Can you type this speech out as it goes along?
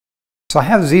So I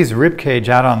have Z's rib cage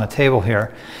out on the table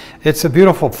here. It's a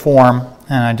beautiful form,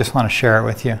 and I just want to share it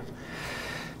with you.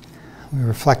 We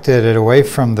reflected it away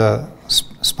from the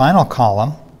spinal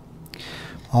column,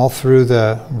 all through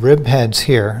the rib heads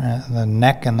here, the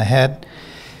neck and the head,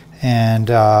 and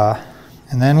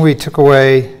then we took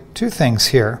away two things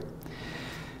here.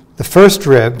 The first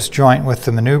ribs joint with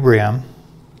the manubrium,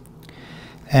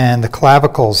 and the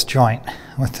clavicles joint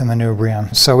with the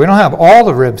manubrium. So we don't have all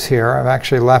the ribs here. I've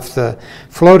actually left the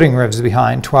floating ribs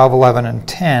behind, 12, 11, and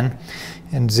 10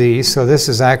 in Z. So this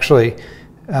is actually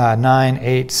 9,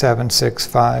 8, 7, 6,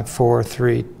 5, 4,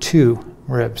 3, 2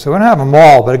 ribs. So we don't have them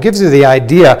all, but it gives you the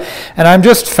idea. And I'm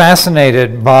just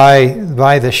fascinated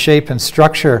by the shape and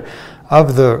structure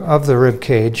of the rib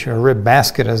cage, or rib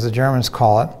basket as the Germans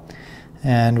call it.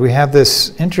 And we have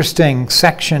this interesting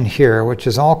section here, which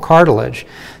is all cartilage.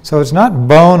 So it's not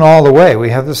bone all the way. We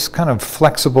have this kind of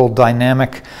flexible,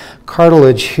 dynamic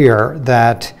cartilage here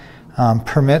that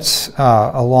permits,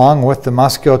 along with the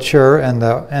musculature and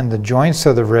the joints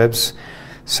of the ribs,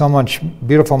 so much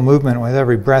beautiful movement with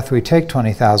every breath we take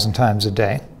 20,000 times a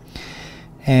day.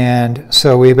 And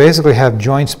so we basically have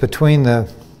joints between the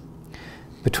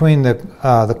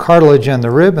cartilage and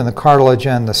the rib, and the cartilage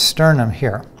and the sternum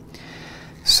here.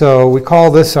 So we call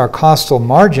this our costal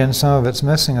margin. Some of it's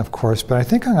missing, of course, but I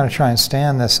think I'm going to try and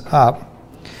stand this up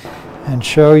and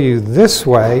show you this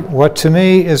way what to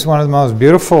me is one of the most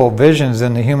beautiful visions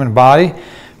in the human body,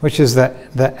 which is the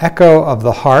echo of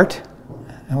the heart.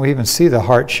 And we even see the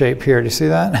heart shape here. Do you see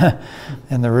that?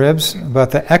 In the ribs. But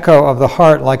the echo of the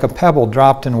heart like a pebble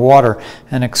dropped in water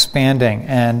and expanding.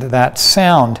 And that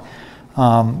sound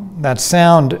from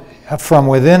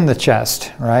within the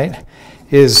chest, right,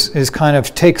 is kind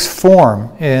of takes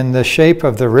form in the shape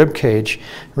of the rib cage,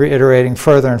 reiterating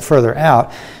further and further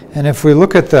out. And if we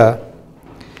look at the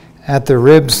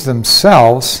ribs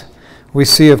themselves, we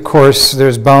see, of course,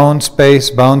 there's bone space,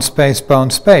 bone space, bone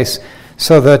space.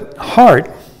 So the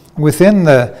heart within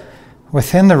the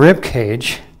rib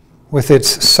cage, with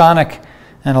its sonic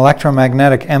and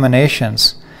electromagnetic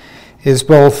emanations, is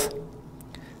both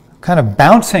kind of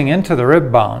bouncing into the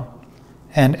rib bone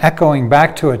and echoing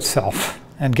back to itself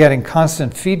and getting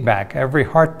constant feedback every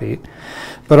heartbeat,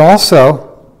 but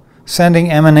also sending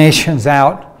emanations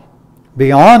out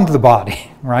beyond the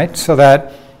body, right? So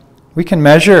that we can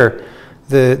measure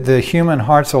the human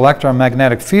heart's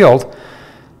electromagnetic field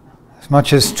as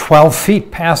much as 12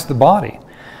 feet past the body.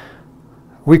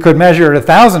 We could measure it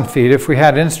 1,000 feet if we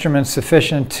had instruments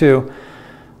sufficient to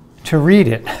read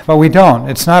it, but we don't.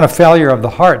 It's not a failure of the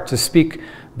heart to speak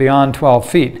beyond 12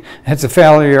 feet. It's a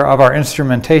failure of our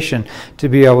instrumentation to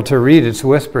be able to read its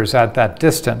whispers at that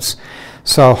distance.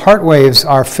 So heart waves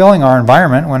are filling our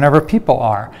environment whenever people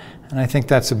are, and I think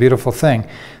that's a beautiful thing.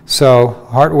 So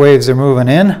heart waves are moving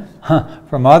in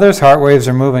from others, heart waves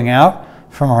are moving out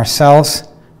from ourselves,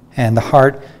 and the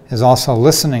heart is also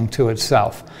listening to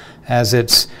itself as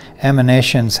its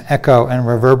emanations echo and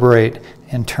reverberate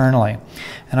internally.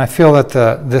 And I feel that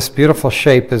this beautiful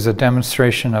shape is a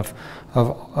demonstration of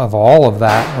all of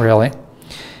that, really.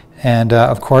 And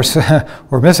of course,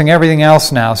 we're missing everything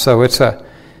else now. So it's a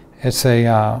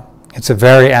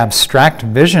very abstract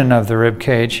vision of the rib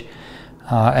cage,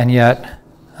 and yet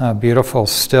beautiful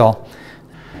still.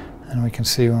 And we can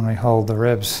see when we hold the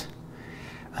ribs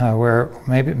where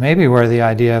maybe where the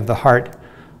idea of the heart,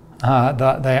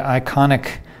 the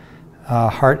iconic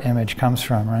heart image comes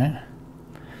from, right?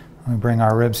 We bring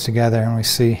our ribs together and we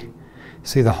see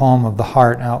the home of the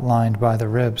heart outlined by the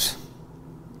ribs.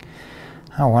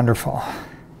 How wonderful.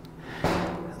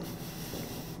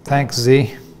 Thanks,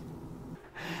 Z.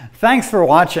 Thanks for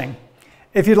watching.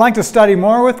 If you'd like to study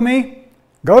more with me,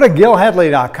 go to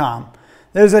gilhedley.com.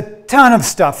 There's a ton of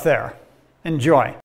stuff there. Enjoy.